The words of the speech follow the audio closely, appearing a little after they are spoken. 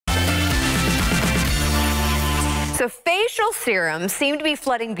So facial serums seem to be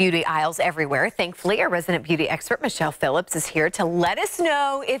flooding beauty aisles everywhere. Thankfully, our resident beauty expert, Michelle Phillips, is here to let us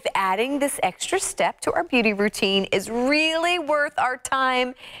know if adding this extra step to our beauty routine is really worth our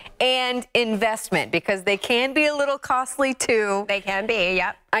time and investment, because they can be a little costly too. They can be,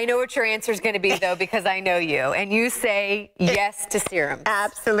 yep. I know what your answer is going to be, though, because I know you. And you say yes to serums.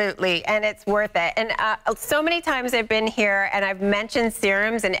 Absolutely, and it's worth it. And so many times I've been here and I've mentioned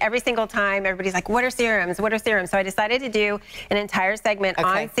serums, and every single time everybody's like, what are serums? What are serums? So I decided to do an entire segment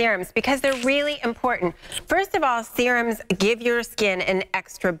on serums because they're really important. First of all, serums give your skin an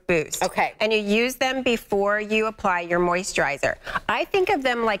extra boost. And you use them before you apply your moisturizer. I think of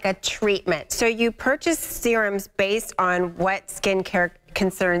them like a treatment. So you purchase serums based on what skincare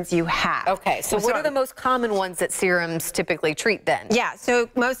concerns you have. So what are the most common ones that serums typically treat then? Yeah, so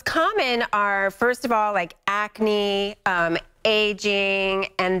most common are, first of all, like acne, aging,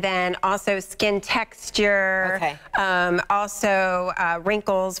 and then also skin texture, also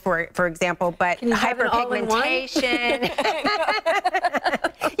wrinkles, for example, but hyperpigmentation.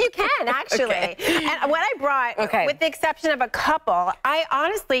 You can, actually. And what I brought, with the exception of a couple, I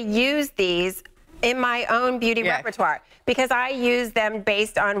honestly use these in my own beauty repertoire because I use them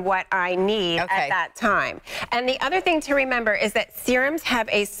based on what I need at that time. And the other thing to remember is that serums have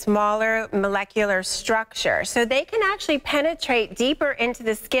a smaller molecular structure, so they can actually penetrate deeper into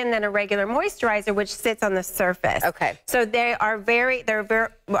the skin than a regular moisturizer, which sits on the surface. So they're very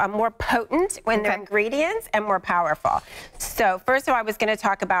more potent when they're ingredients and more powerful. So first of all, I was going to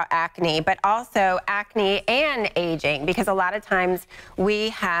talk about acne, but also acne and aging, because a lot of times we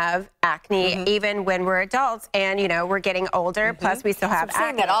have acne even when we're adults, and you know, we're getting older, plus we still have acne.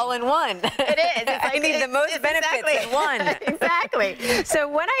 Saying that all in one. It is. I need the most benefits in one. Exactly. So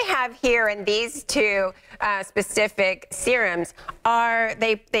what I have here in these two specific serums are,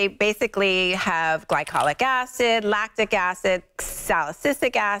 they basically have glycolic acid, lactic acid,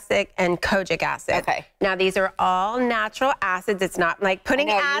 salicylic acid, and kojic acid. Now these are all natural acids. It's not like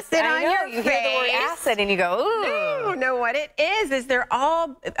putting acid on your face. You hear the word acid and you go, ooh. No, what it is they're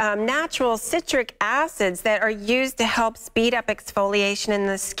all natural citric acids that are used to help speed up exfoliation in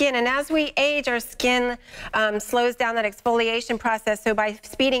the skin. And as we age, our skin slows down that exfoliation process. So by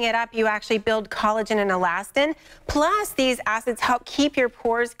speeding it up, you actually build collagen and elastin. Plus, these acids help keep your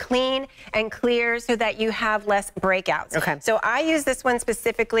pores clean and clear so that you have less breakouts. So I use this one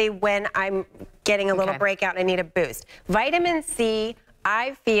specifically when I'm getting a little breakout and I need a boost. Vitamin C,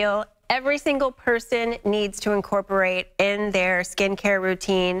 I feel every single person needs to incorporate in their skincare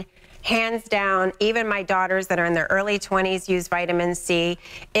routine. Hands down, even my daughters that are in their early 20s use vitamin C.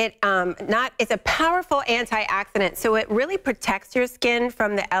 It's a powerful antioxidant, so it really protects your skin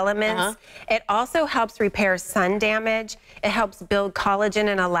from the elements. It also helps repair sun damage. It helps build collagen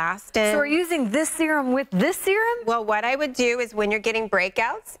and elastin. So are you using this serum with this serum? Well, what I would do is when you're getting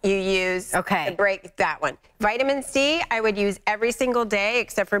breakouts, you use that one. Vitamin C, I would use every single day,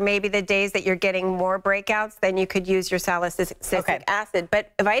 except for maybe the days that you're getting more breakouts, then you could use your salicylic acid.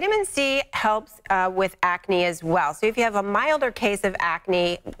 But vitamin C helps with acne as well. So if you have a milder case of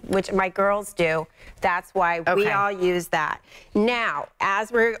acne, which my girls do, that's why we all use that. Now,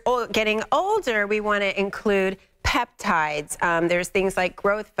 as we're getting older, we want to include peptides. There's things like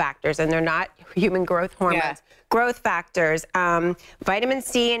growth factors, and they're not human growth hormones. Growth factors, vitamin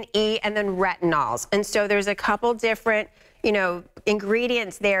C and E, and then retinols. And so there's a couple different, you know,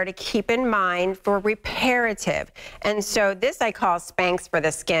 ingredients there to keep in mind for reparative. And so this I call Spanx for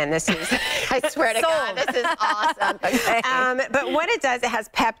the skin. This is, I swear to God, this is awesome. But what it does, it has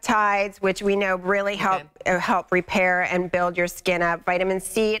peptides, which we know really help repair and build your skin up. Vitamin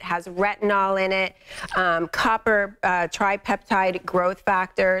C, it has retinol in it, copper tripeptide growth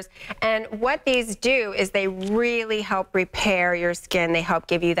factors. And what these do is they really help repair your skin. They help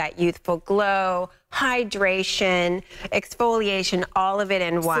give you that youthful glow, hydration, exfoliation, all of it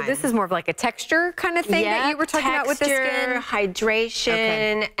in one. So this is more of like a texture kind of thing that you were talking about with the skin?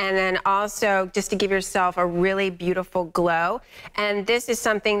 Hydration, and then also just to give yourself a really beautiful glow. And this is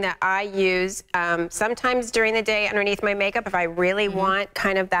something that I use sometimes during the day underneath my makeup if I really want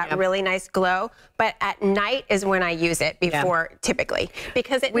kind of that really nice glow. But at night is when I use it before, typically.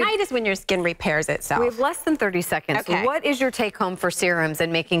 Because at night is when your skin repairs itself. We have less than 30 seconds. What is your take home for serums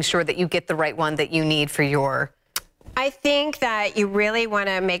and making sure that you get the right one that you need for your... I think that you really want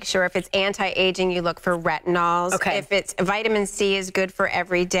to make sure if it's anti-aging, you look for retinols. If it's vitamin C is good for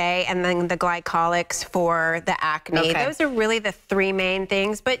every day, and then the glycolics for the acne. Those are really the three main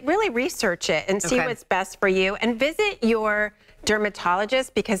things, but really research it and see what's best for you, and visit your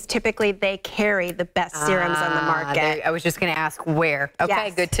dermatologist because typically they carry the best serums on the market. I was just going to ask where. Okay,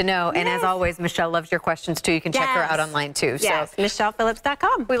 yes. Good to know. Yes. And as always, Michelle loves your questions too. You can check her out online too. Yes, so.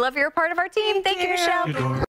 MichellePhillips.com. We love you're a part of our team. Thank you, Michelle.